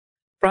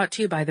Brought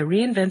to you by the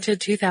reinvented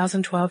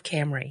 2012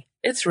 Camry.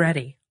 It's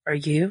ready. Are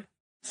you?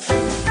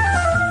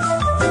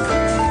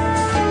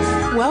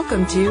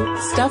 Welcome to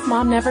Stuff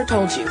Mom Never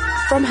Told You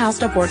from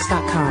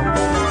HowStuffWorks.com.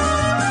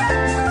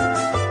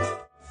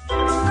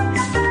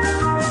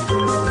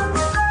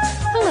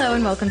 Hello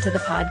and welcome to the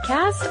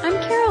podcast. I'm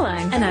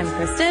Caroline. And I'm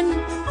Kristen.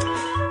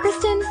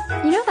 Kristen,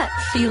 you know that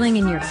feeling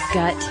in your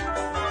gut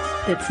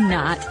that's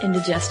not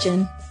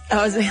indigestion?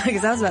 I was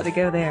about to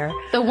go there.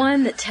 The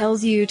one that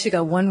tells you to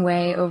go one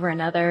way over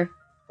another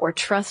or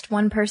trust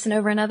one person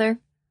over another?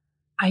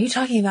 Are you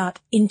talking about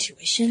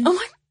intuition? Oh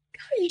my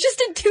God, you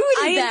just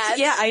intuited that.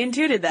 Yeah, I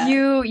intuited that.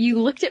 You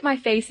looked at my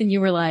face and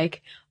you were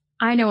like,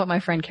 I know what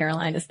my friend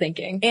Caroline is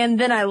thinking. And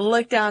then I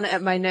looked down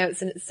at my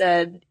notes and it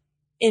said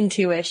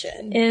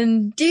intuition.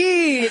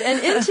 Indeed. And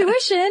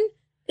intuition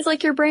is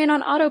like your brain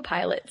on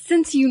autopilot.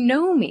 Since you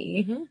know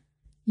me,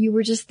 you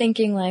were just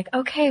thinking like,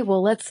 okay,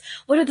 well,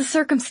 what are the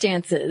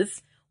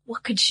circumstances?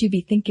 What could she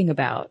be thinking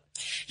about?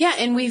 Yeah,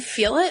 and we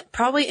feel it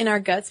probably in our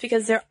guts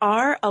because there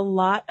are a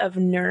lot of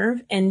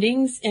nerve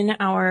endings in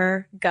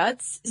our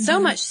guts. So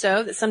much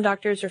so that some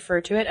doctors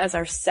refer to it as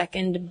our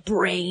second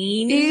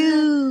brain.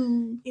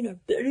 Ew. In our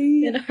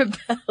belly. In our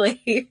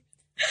belly.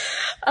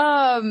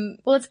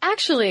 Well, it's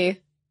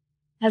actually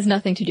has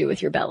nothing to do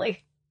with your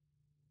belly.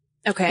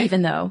 Okay.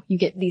 Even though you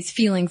get these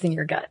feelings in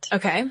your gut.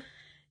 Okay.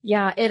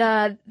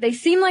 Yeah, they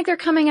seem like they're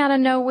coming out of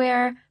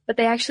nowhere, but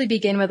they actually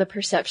begin with a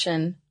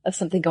perception of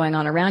something going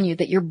on around you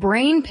that your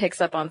brain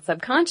picks up on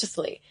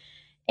subconsciously.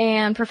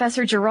 And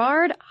Professor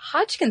Gerard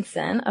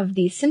Hodgkinson of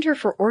the Center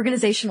for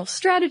Organizational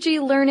Strategy,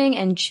 Learning,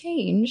 and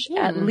Change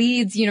at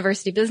Leeds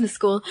University Business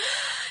School,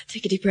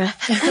 take a deep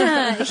breath,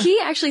 he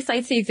actually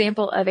cites the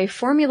example of a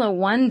Formula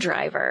One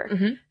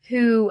driver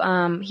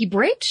who he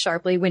braked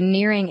sharply when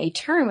nearing a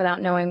turn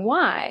without knowing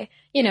why.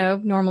 You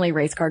know, normally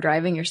race car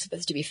driving, you're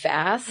supposed to be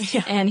fast.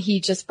 Yeah. And he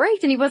just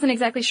braked and he wasn't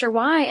exactly sure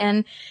why.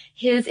 And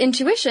his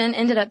intuition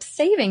ended up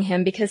saving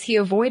him because he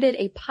avoided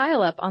a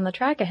pileup on the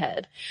track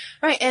ahead.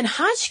 Right. And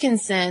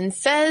Hodgkinson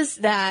says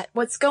that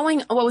what was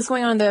going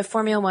on in the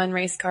Formula One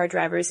race car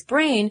driver's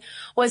brain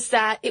was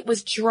that it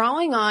was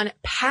drawing on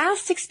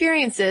past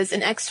experiences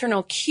and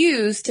external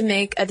cues to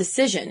make a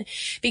decision.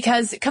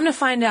 Because come to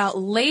find out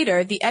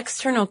later, the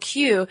external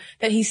cue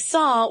that he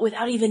saw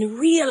without even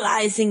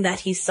realizing that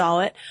he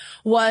saw it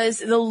was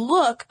the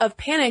look of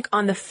panic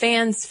on the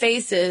fans'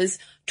 faces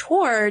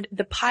toward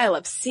the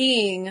pileup,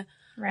 seeing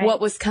what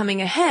was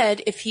coming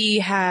ahead if he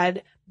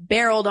had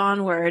barreled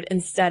onward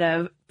instead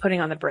of putting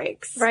on the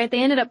brakes. Right.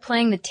 They ended up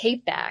playing the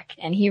tape back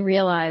and he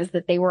realized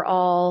that they were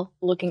all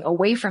looking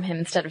away from him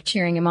instead of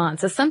cheering him on.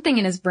 So something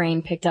in his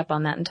brain picked up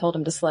on that and told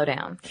him to slow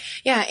down.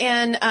 Yeah.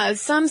 And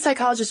some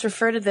psychologists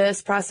refer to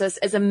this process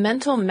as a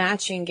mental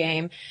matching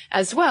game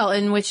as well,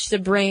 in which the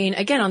brain,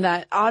 again, on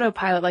that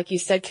autopilot, like you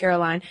said,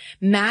 Caroline,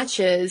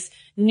 matches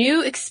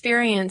new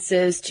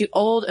experiences to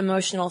old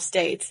emotional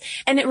states.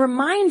 And it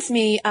reminds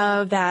me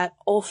of that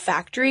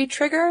olfactory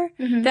trigger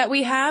that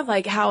we have,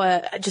 like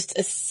how just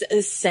a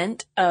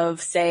scent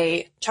of,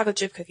 say, chocolate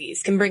chip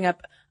cookies can bring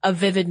up a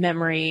vivid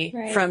memory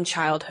from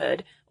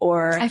childhood.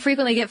 Or I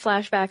frequently get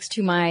flashbacks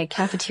to my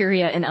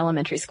cafeteria in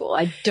elementary school.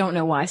 I don't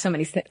know why so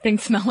many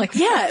things smell like that.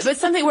 Yeah, but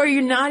something where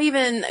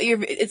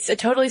it's a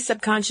totally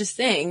subconscious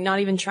thing, not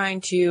even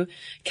trying to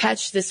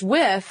catch this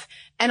whiff,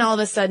 and all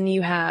of a sudden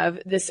you have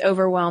this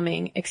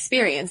overwhelming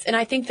experience. And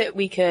I think that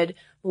we could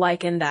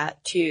liken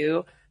that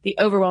to the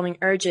overwhelming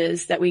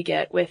urges that we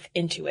get with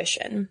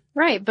intuition.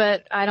 Right,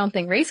 but I don't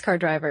think race car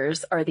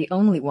drivers are the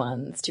only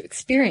ones to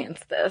experience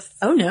this.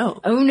 Oh, no.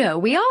 Oh, no.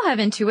 We all have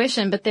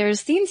intuition, but there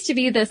seems to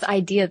be this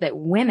idea that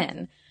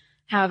women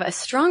have a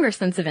stronger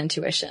sense of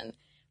intuition.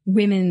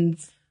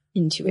 Women's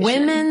intuition.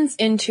 Women's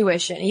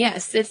intuition.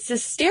 Yes, it's a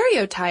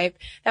stereotype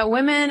that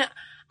women,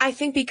 I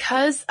think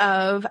because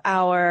of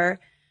our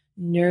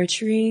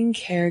nurturing,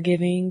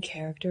 caregiving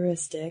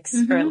characteristics,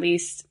 or at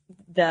least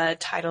those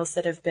titles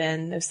that have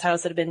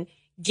been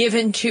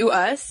given to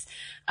us,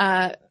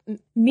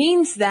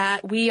 means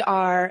that we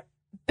are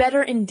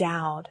better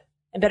endowed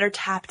and better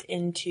tapped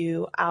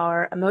into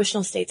our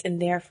emotional states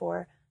and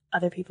therefore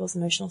other people's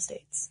emotional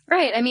states.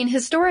 Right. I mean,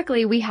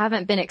 historically, we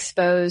haven't been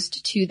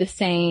exposed to the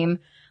same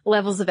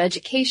levels of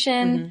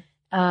education,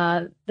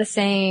 the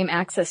same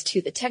access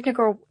to the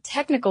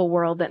technical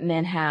world that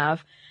men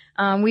have.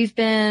 We've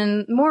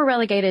been more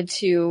relegated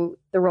to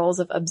the roles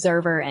of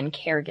observer and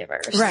caregiver.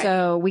 Right.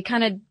 So we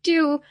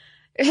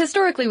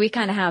historically, we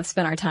kind of have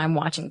spent our time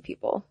watching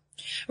people.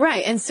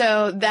 Right. And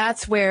so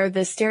that's where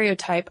the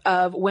stereotype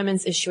of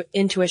women's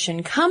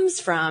intuition comes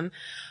from.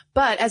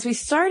 But as we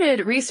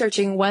started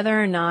researching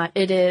whether or not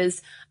it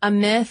is a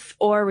myth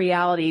or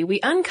reality,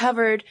 we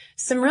uncovered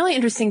some really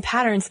interesting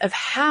patterns of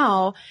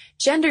how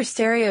gender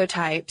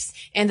stereotypes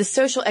and the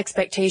social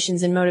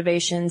expectations and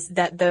motivations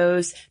that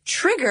those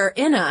trigger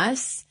in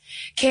us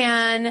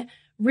can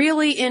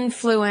really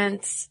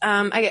influence,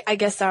 I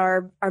guess,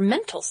 our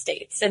mental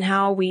states and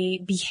how we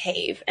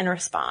behave and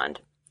respond.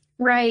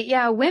 Right.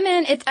 Yeah.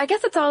 Women, I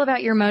guess it's all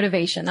about your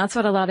motivation. That's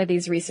what a lot of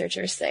these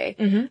researchers say.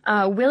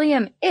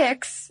 William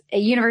Ix, a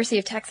University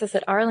of Texas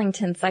at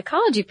Arlington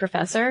psychology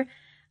professor,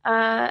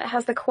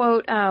 has the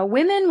quote,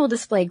 women will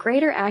display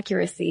greater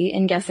accuracy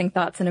in guessing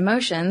thoughts and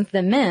emotions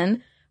than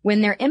men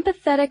when their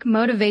empathetic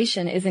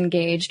motivation is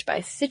engaged by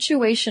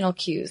situational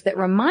cues that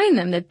remind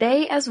them that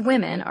they as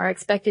women are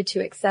expected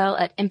to excel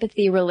at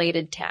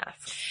empathy-related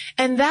tasks.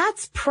 And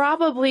that's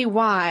probably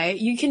why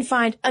you can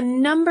find a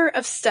number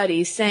of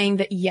studies saying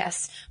that,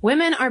 yes,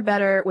 women are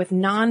better with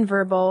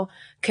nonverbal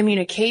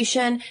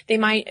communication. They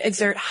might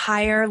exert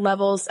higher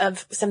levels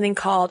of something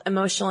called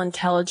emotional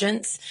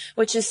intelligence,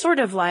 which is sort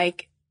of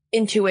like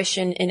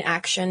intuition in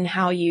action,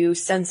 how you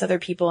sense other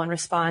people and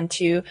respond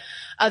to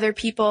other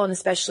people, and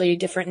especially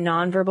different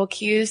nonverbal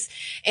cues.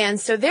 And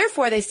so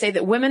therefore they say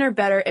that women are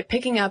better at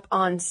picking up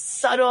on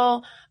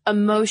subtle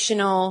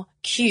emotional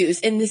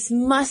cues. And this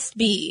must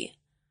be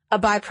a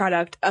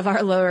byproduct of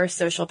our lower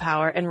social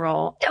power and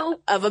role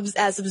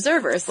as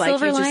observers, like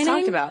Silver you just lining?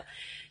 talked about.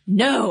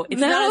 No,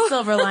 it's not a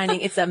silver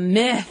lining. It's a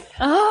myth.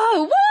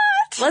 Oh,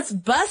 what? Let's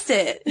bust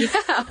it.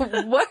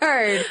 Yeah,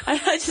 word.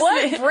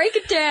 What? Break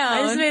it down.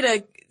 I just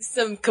made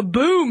some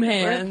kaboom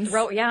hands.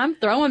 I'm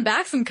throwing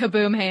back some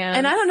kaboom hands.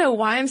 And I don't know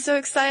why I'm so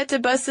excited to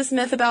bust this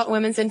myth about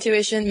women's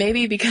intuition.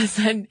 Maybe because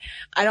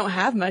I don't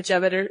have much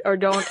of it or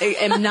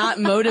am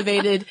not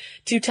motivated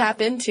to tap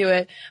into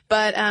it.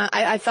 But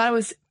I thought it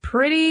was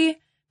pretty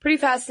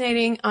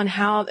fascinating on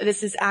how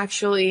this is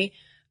actually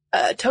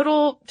a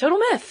total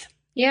myth.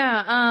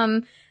 Yeah.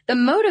 The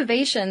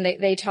motivation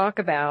they talk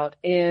about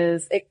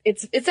is,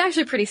 it's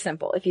actually pretty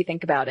simple if you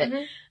think about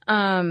it.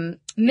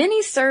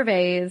 Many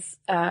surveys,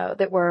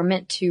 that were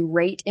meant to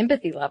rate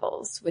empathy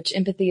levels, which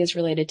empathy is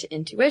related to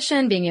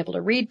intuition, being able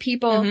to read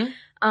people.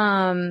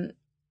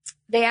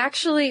 They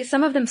actually,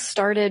 some of them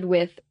started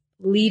with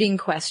leading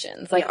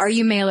questions, like, are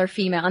you male or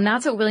female? And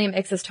that's what William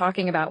Ix is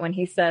talking about when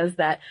he says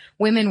that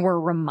women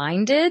were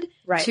reminded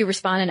to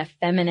respond in a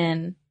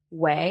feminine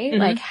way.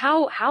 Like,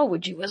 how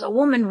would you as a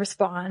woman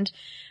respond?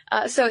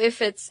 So if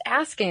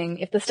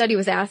the study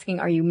was asking,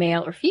 are you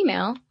male or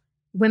female?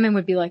 Women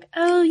would be like,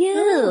 oh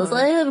yes,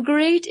 I have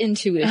great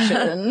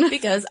intuition.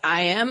 Because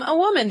I am a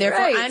woman,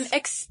 therefore I'm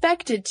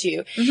expected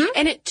to.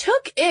 And it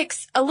took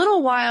Ix a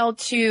little while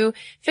to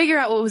figure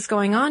out what was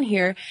going on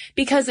here,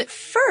 because at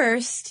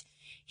first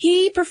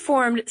he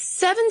performed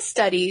 7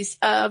 studies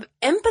of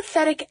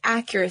empathetic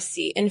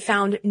accuracy and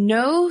found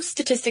no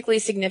statistically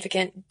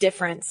significant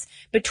difference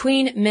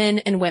between men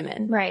and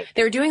women. Right.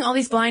 They were doing all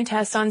these blind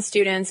tests on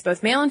students,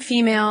 both male and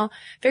female,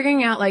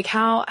 figuring out like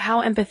how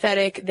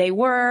empathetic they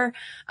were,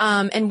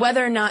 and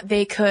whether or not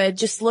they could,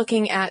 just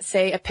looking at,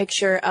 say, a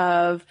picture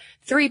of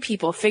 3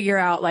 people, figure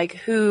out like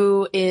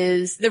who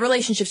is the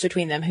relationships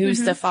between them,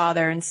 who's the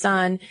father and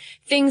son,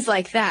 things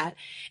like that.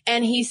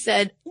 And he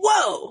said,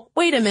 whoa,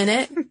 wait a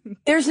minute.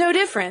 There's no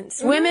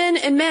difference. Women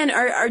and men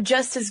are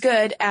just as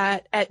good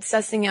at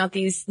sussing out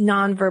these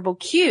nonverbal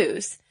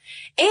cues.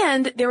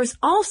 And there was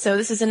also,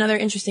 this is another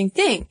interesting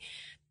thing,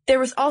 there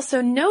was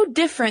also no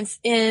difference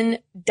in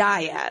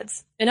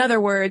dyads. In other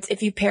words,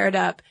 if you paired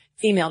up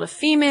female to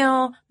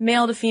female,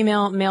 male to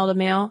female, male to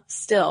male,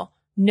 still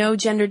no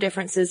gender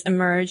differences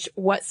emerged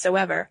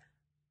whatsoever.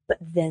 But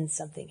then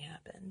something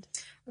happened.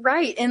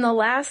 Right. In the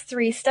last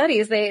 3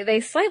 studies, they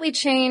slightly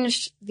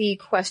changed the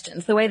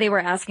questions, the way they were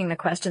asking the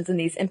questions in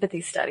these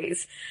empathy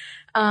studies.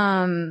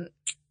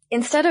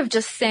 Instead of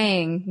just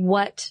saying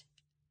what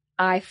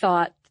I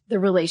thought the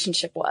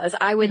relationship was,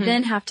 I would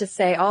then have to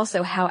say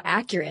also how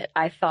accurate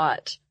I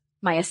thought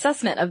my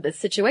assessment of this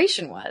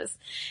situation was.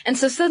 And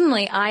so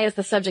suddenly I, as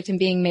the subject, am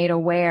being made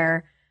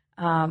aware,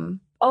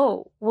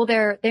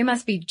 they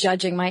must be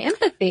judging my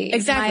empathy,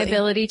 my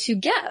ability to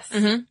guess.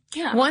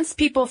 Yeah. Once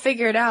people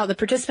figured out, the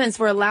participants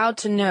were allowed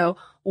to know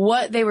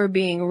what they were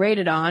being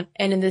rated on,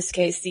 and in this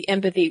case, the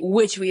empathy,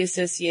 which we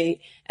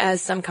associate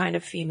as some kind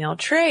of female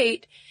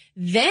trait,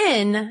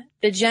 then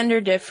the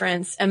gender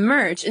difference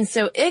emerged. And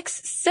so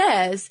Ix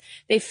says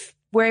they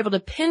were able to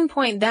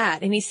pinpoint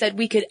that. And he said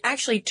we could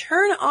actually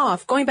turn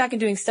off, going back and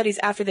doing studies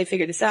after they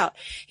figured this out,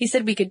 he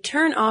said we could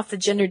turn off the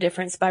gender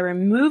difference by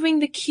removing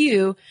the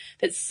cue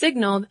that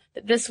signaled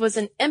that this was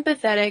an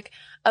empathetic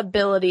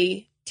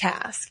ability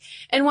task.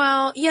 And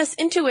while, yes,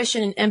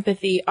 intuition and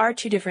empathy are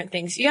 2 different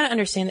things, you got to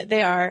understand that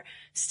they are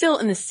still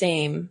in the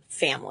same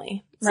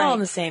family. It's all in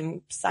the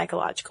same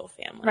psychological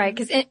family. Right,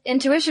 because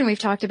intuition, we've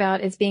talked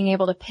about, is being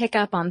able to pick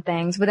up on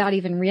things without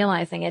even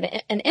realizing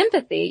it. And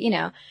empathy,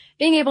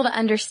 being able to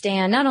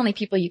understand not only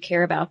people you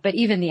care about, but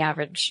even the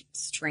average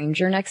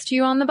stranger next to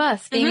you on the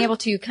bus, being able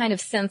to kind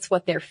of sense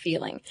what they're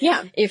feeling.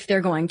 Yeah. If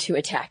they're going to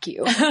attack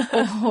you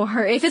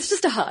or if it's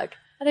just a hug.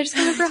 Are they just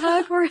coming for a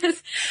hug, or am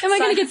I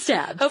going to get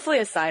stabbed? Hopefully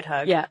a side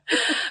hug. Yeah.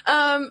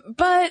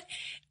 But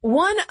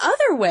one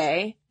other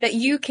way that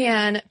you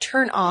can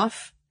turn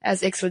off,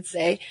 as Ix would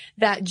say,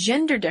 that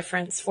gender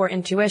difference for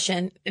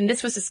intuition, and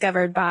this was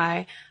discovered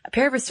by a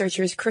pair of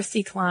researchers,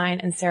 Christy Klein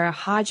and Sarah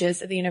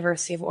Hodges at the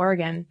University of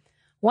Oregon.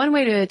 One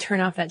way to turn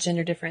off that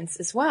gender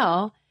difference as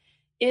well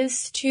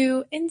is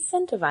to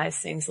incentivize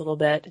things a little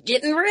bit.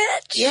 Getting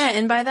rich. Yeah,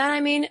 and by that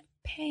I mean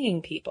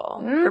paying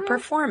people for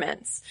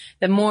performance.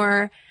 The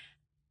more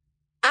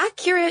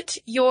accurate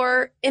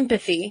your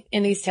empathy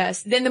in these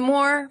tests, then the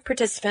more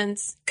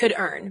participants could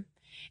earn.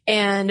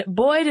 And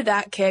boy, did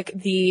that kick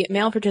the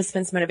male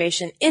participants'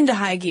 motivation into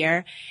high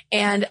gear.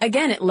 And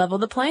again, it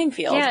leveled the playing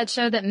field. Yeah, it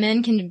showed that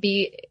men can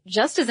be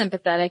just as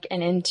empathetic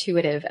and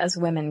intuitive as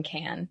women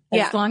can,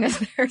 as long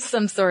as there's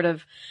some sort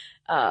of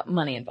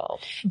money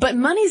involved. But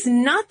money's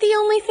not the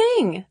only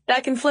thing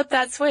that can flip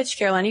that switch,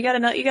 Caroline. You got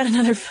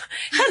another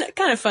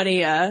kind of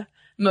funny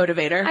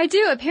motivator. I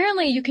do.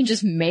 Apparently, you can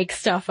just make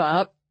stuff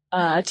up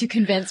to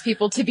convince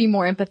people to be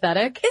more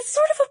empathetic. It's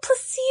sort of a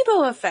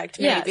placebo effect,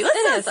 maybe. Yes,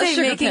 Let's not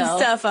say making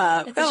stuff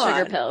up. It's a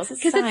sugar pill.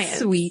 Because it's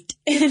sweet.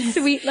 It's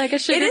sweet like a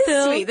sugar pill. It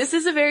is sweet. This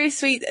is a very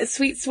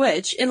sweet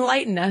switch.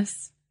 Enlighten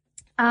us.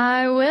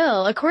 I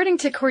will. According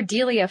to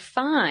Cordelia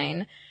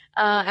Fine,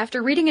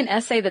 after reading an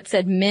essay that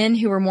said men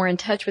who were more in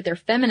touch with their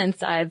feminine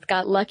sides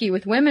got lucky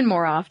with women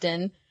more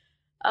often,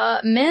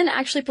 men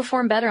actually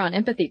perform better on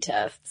empathy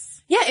tests.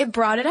 Yeah, it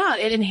brought it out.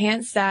 It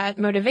enhanced that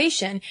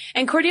motivation.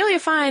 And Cordelia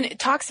Fine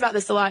talks about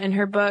this a lot in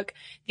her book,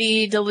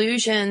 The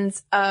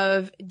Delusions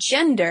of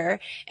Gender.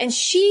 And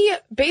she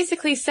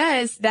basically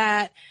says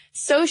that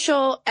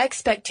social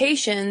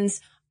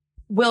expectations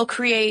will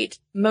create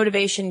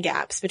motivation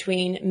gaps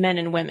between men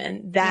and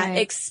women that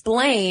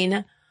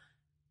explain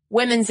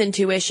women's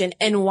intuition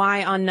and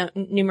why on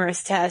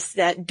numerous tests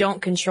that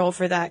don't control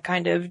for that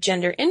kind of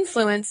gender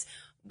influence,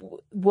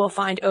 we'll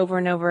find over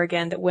and over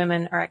again that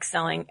women are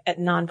excelling at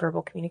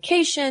nonverbal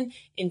communication,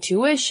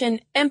 intuition,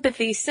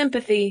 empathy,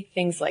 sympathy,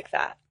 things like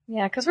that.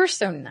 Yeah, because we're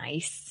so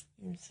nice.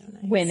 We're so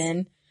nice.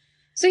 Women.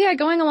 So yeah,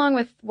 going along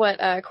with what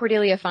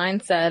Cordelia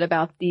Fine said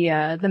about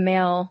the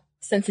male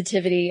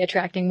sensitivity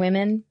attracting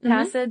women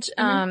passage,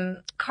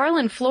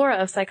 Carlin Flora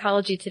of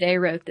Psychology Today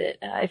wrote that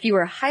if you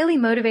are highly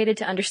motivated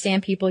to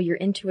understand people, your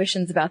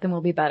intuitions about them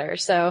will be better.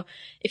 So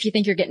if you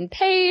think you're getting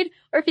paid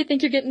or if you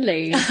think you're getting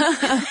laid,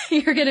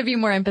 you're going to be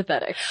more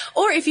empathetic.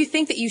 Or if you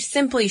think that you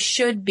simply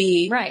should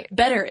be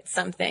better at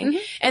something.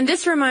 And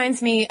this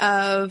reminds me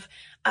of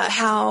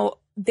how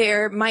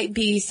there might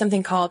be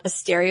something called a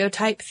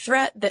stereotype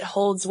threat that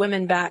holds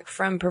women back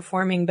from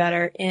performing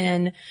better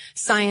in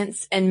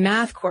science and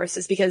math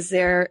courses because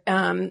there's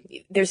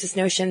this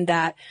notion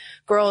that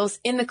girls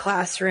in the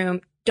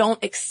classroom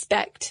don't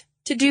expect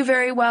to do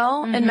very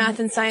well in math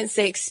and science.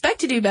 They expect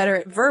to do better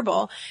at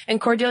verbal.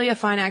 And Cordelia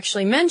Fine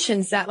actually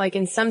mentions that, like,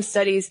 in some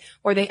studies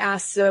where they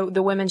ask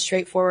the women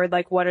straightforward,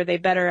 like, what are they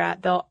better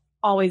at? They'll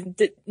always,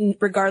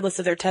 regardless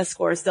of their test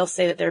scores, they'll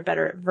say that they're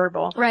better at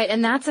verbal. Right.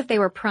 And that's if they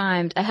were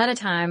primed ahead of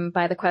time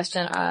by the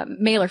question,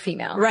 male or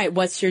female. Right.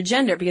 What's your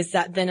gender? Because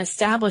that then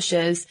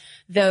establishes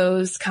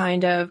those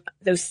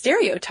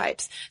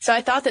stereotypes. So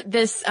I thought that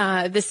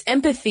this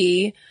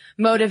empathy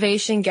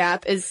motivation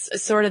gap is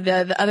sort of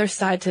the other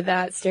side to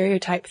that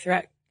stereotype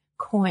threat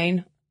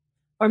coin,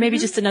 or maybe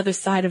just another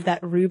side of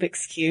that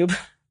Rubik's Cube.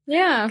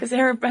 Yeah. Because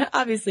there are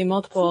obviously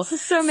multiple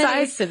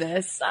sides to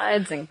this.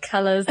 Sides and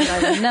colors that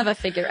I will never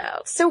figure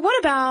out. So what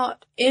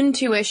about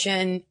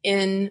intuition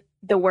in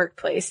the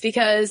workplace?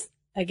 Because,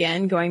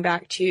 again, going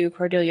back to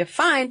Cordelia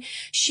Fine,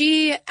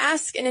 she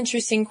asked an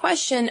interesting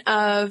question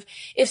of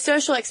if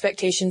social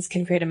expectations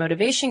can create a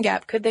motivation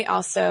gap, could they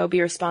also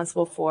be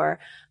responsible for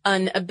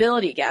an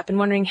ability gap? And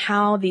wondering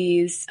how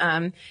these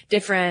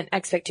different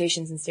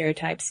expectations and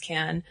stereotypes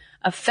can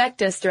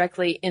affect us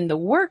directly in the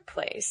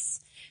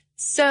workplace.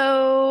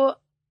 So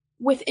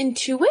with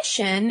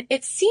intuition,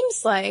 it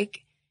seems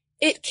like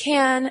it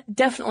can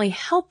definitely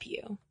help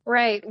you.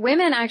 Right.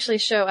 Women actually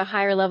show a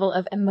higher level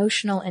of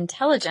emotional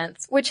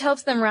intelligence, which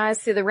helps them rise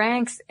through the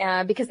ranks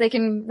because they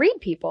can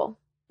read people.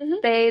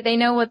 They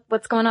know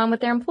what's going on with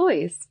their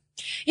employees.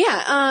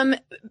 Yeah.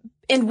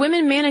 And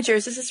women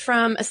managers, this is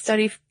from a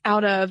study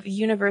out of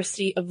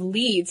University of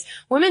Leeds,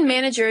 women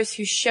managers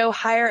who show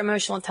higher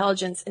emotional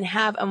intelligence and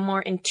have a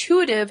more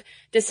intuitive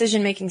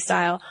decision-making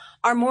style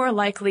are more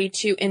likely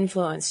to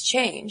influence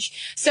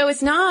change. So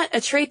it's not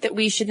a trait that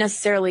we should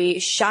necessarily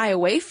shy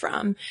away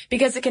from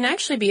because it can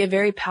actually be a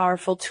very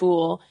powerful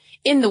tool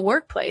in the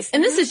workplace.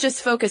 And this is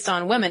just focused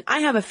on women. I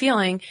have a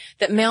feeling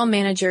that male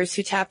managers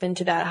who tap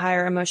into that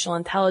higher emotional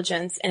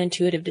intelligence and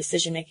intuitive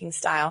decision-making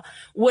style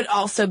would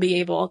also be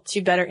able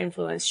to better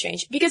influence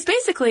change. Because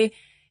basically,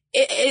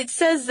 it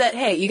says that,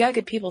 hey, you got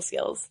good people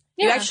skills.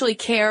 Yeah. You actually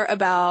care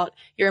about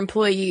your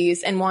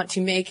employees and want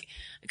to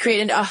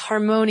create a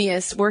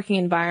harmonious working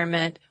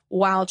environment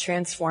while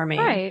transforming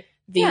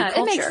the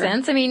culture. It makes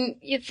sense. I mean,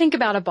 you think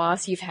about a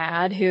boss you've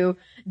had who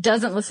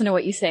doesn't listen to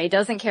what you say,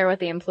 doesn't care what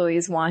the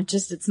employees want,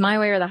 just it's my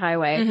way or the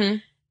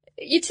highway.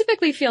 You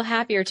typically feel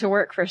happier to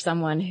work for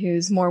someone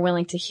who's more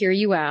willing to hear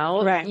you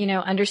out,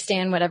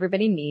 understand what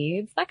everybody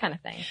needs, that kind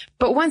of thing.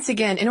 But once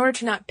again, in order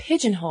to not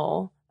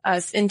pigeonhole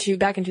us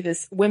back into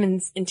this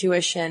women's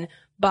intuition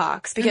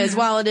box, because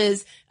while it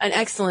is an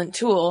excellent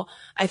tool,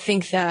 I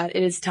think that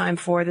it is time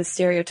for the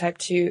stereotype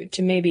to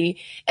maybe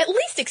at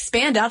least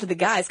expand out to the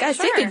guys. Guys,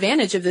 take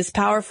advantage of this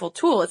powerful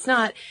tool. It's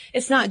not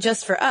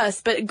just for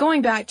us, but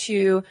going back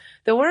to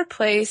the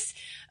workplace,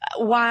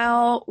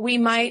 while we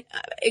might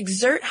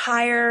exert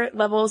higher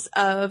levels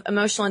of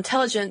emotional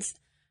intelligence,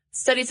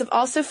 studies have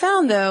also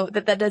found, though,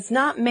 that does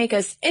not make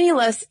us any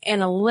less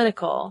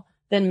analytical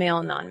than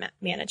male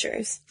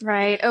non-managers.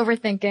 Right.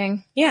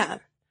 Overthinking. Yeah.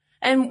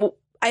 And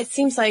it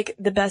seems like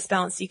the best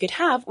balance you could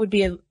have would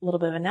be a little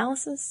bit of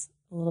analysis,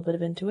 a little bit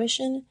of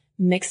intuition,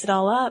 mix it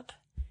all up,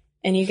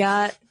 and you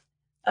got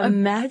a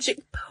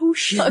magic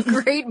potion. A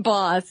great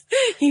boss.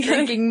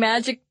 Drinking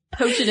magic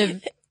potion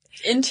of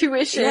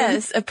intuition.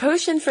 Yes, a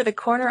potion for the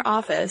corner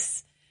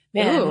office.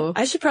 Man, Ooh.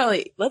 I should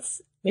probably,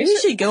 maybe we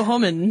should go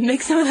home and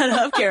make some of that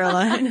up,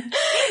 Caroline.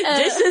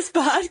 Ditch this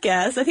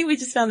podcast. I think we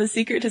just found the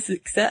secret to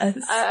success.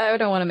 I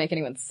don't want to make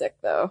anyone sick,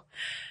 though.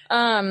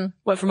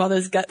 What, from all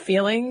those gut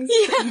feelings?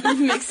 Yeah.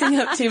 Mixing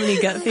up too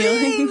many gut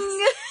feelings.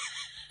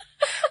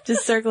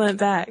 Just circling it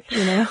back,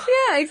 you know?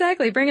 Yeah,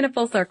 exactly. Bringing it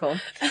full circle.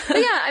 But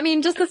yeah, I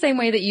mean, just the same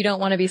way that you don't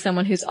want to be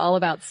someone who's all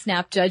about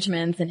snap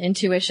judgments and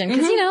intuition,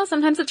 because, you know,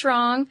 sometimes it's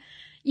wrong.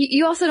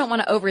 You also don't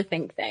want to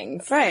overthink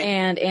things. Right.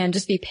 And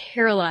just be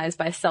paralyzed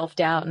by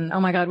self-doubt and, oh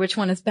my God, which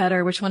one is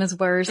better? Which one is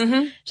worse?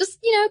 Just,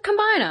 you know,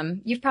 combine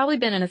them. You've probably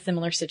been in a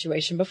similar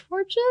situation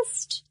before.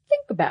 Just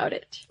think about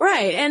it.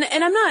 Right. And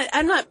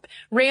I'm not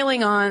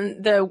railing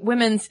on the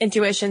women's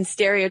intuition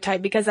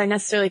stereotype because I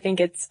necessarily think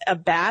it's a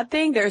bad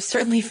thing. There are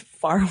certainly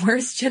far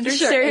worse gender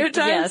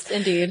stereotypes. Yes,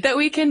 indeed. That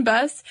we can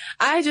bust.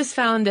 I just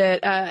found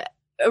it, a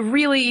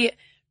really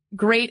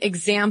great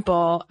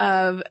example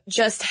of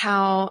just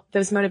how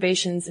those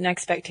motivations and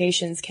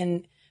expectations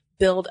can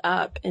build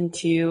up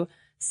into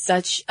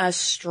such a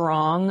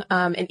strong,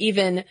 and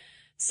even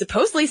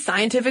supposedly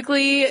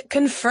scientifically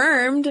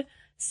confirmed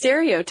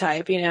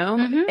stereotype, you know?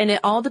 And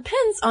it all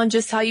depends on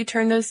just how you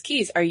turn those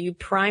keys. Are you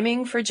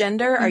priming for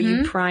gender? Are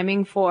you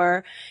priming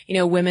for, you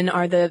know, women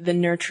are the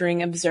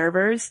nurturing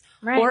observers?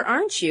 Right. Or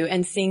aren't you?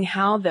 And seeing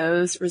how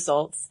those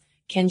results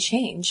can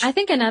change. I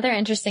think another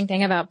interesting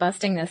thing about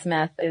busting this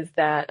myth is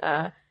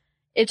that,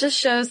 it just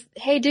shows,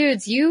 hey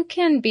dudes, you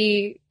can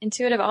be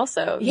intuitive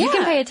also. Yeah. You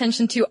can pay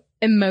attention to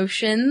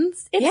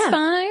emotions. It's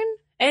fine.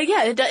 And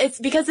it's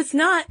because it's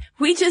not,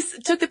 we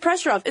just took the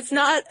pressure off. It's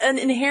not an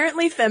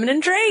inherently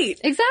feminine trait.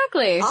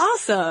 Exactly.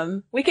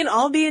 Awesome. We can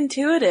all be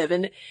intuitive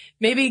and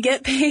maybe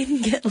get paid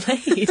and get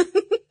laid.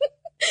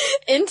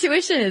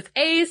 Intuition is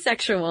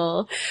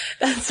asexual.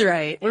 That's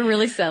right. We're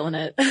really selling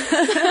it.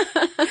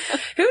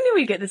 Who knew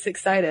we'd get this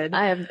excited?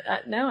 I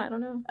don't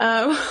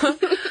know.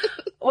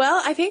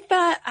 Well, I think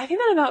that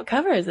about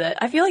covers it.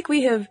 I feel like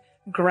we have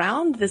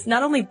ground this,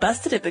 not only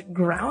busted it, but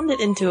ground it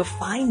into a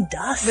fine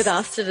dust. With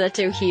our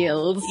stiletto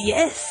heels.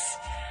 Yes.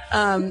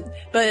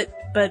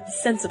 But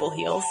sensible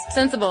heels.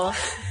 Sensible.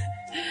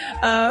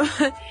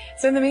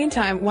 So in the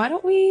meantime, why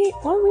don't we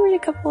read a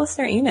couple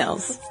listener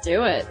emails? Let's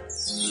do it.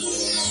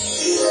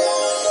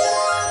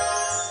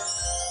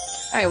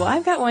 All right. Well,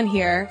 I've got one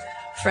here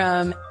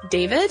from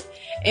David,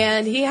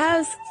 and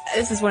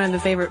this is one of my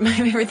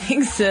favorite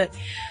things that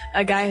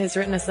a guy has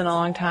written us in a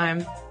long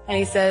time. And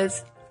he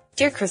says,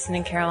 "Dear Kristen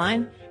and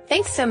Caroline,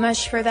 thanks so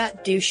much for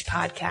that douche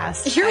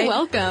podcast. You're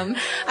welcome.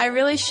 I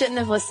really shouldn't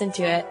have listened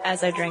to it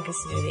as I drank a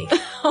smoothie."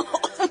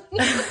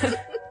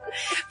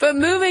 But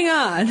moving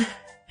on.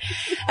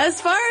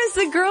 As far as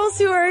the girls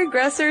who are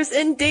aggressors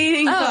in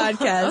dating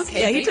podcasts.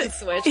 Okay, yeah, he took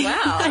switch.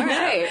 Wow. All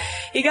right.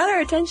 He got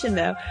our attention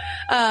though.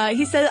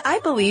 He said, "I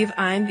believe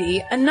I'm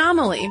the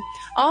anomaly.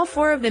 All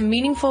 4 of the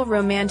meaningful,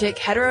 romantic,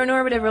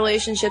 heteronormative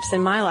relationships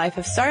in my life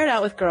have started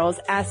out with girls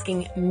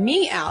asking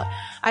me out.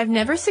 I've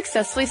never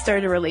successfully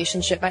started a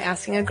relationship by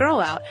asking a girl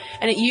out,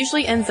 and it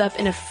usually ends up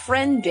in a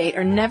friend date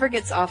or never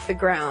gets off the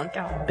ground."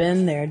 Oh,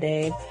 been there,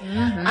 Dave.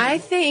 I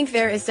think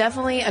there is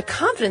definitely a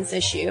confidence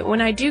issue.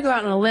 When I do go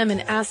out on a limb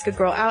and ask a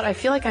girl out, I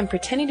feel like I'm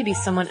pretending to be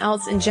someone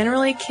else and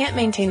generally can't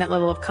maintain that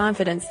level of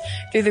confidence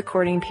through the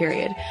courting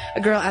period.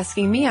 A girl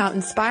asking me out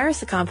inspires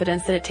the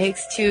confidence that it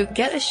takes to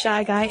get a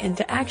shy guy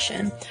into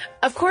action.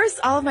 Of course,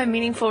 all of my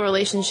meaningful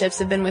relationships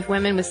have been with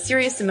women with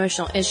serious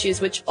emotional issues,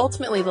 which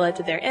ultimately led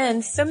to their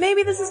end, so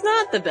maybe this is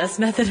not the best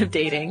method of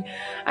dating.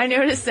 I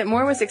noticed that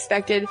more was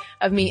expected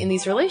of me in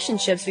these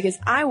relationships because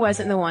I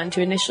wasn't the one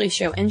to initially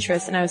show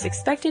interest, and I was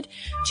expected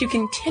to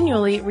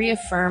continually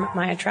reaffirm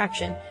my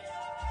attraction.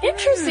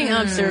 Interesting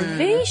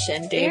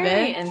observation, David.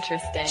 Very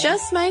interesting.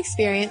 Just my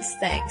experience,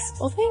 thanks.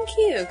 Well, thank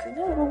you.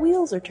 Now the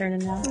wheels are turning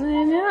now.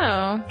 I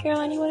know.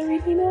 Caroline, you want to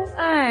read me that?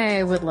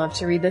 I would love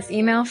to read this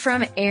email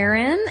from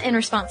Erin in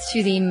response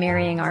to the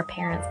Marrying Our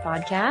Parents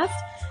podcast.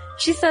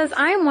 She says,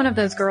 "I am one of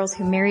those girls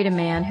who married a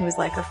man who was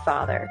like her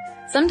father.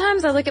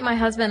 Sometimes I look at my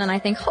husband and I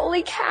think,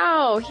 holy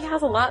cow, he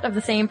has a lot of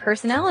the same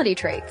personality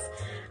traits.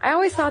 I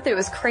always thought that it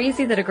was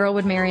crazy that a girl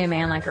would marry a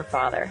man like her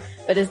father.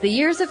 But as the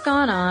years have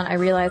gone on, I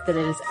realized that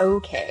it is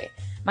okay.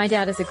 My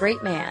dad is a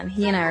great man.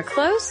 He and I are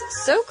close,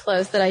 so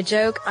close that I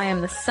joke I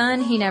am the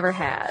son he never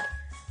had.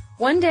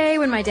 One day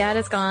when my dad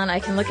is gone,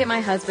 I can look at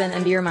my husband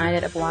and be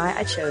reminded of why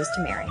I chose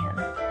to marry him.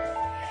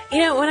 You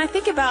know, when I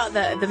think about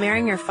the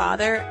marrying your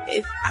father,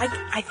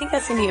 I think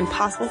that's going to be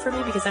impossible for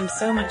me because I'm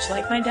so much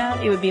like my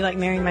dad. It would be like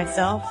marrying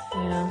myself.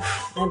 Yeah.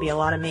 That'd be a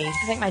lot of me.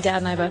 I think my dad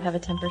and I both have a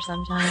temper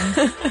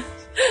sometimes.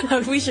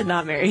 We should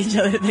not marry each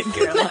other then,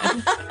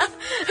 Caroline.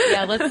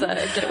 Yeah, let's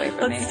get away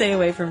from Let's stay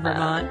away from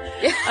Vermont.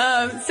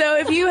 So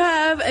if you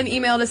have an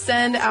email to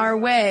send our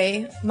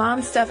way,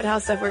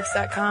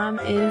 momstuff@howstuffworks.com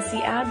is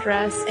the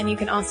address. And you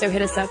can also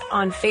hit us up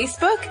on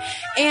Facebook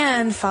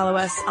and follow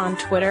us on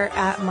Twitter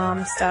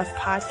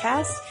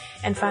 @MomStuffPodcast.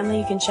 And finally,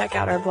 you can check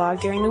out our blog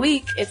during the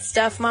week. It's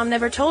Stuff Mom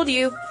Never Told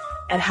You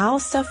at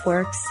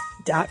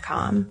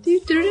howstuffworks.com.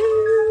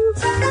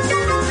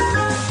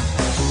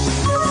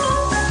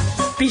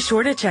 Be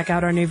sure to check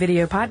out our new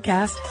video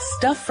podcast,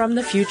 Stuff from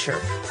the Future.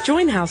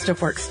 Join How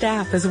Stuff Works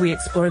staff as we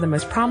explore the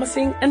most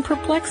promising and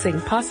perplexing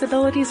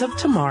possibilities of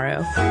tomorrow.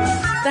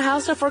 The How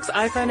Stuff Works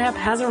iPhone app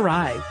has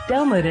arrived.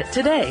 Download it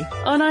today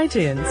on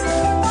iTunes.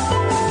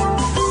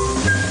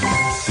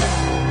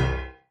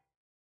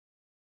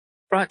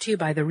 Brought to you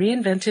by the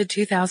reinvented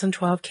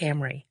 2012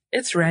 Camry.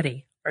 It's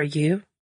ready. Are you?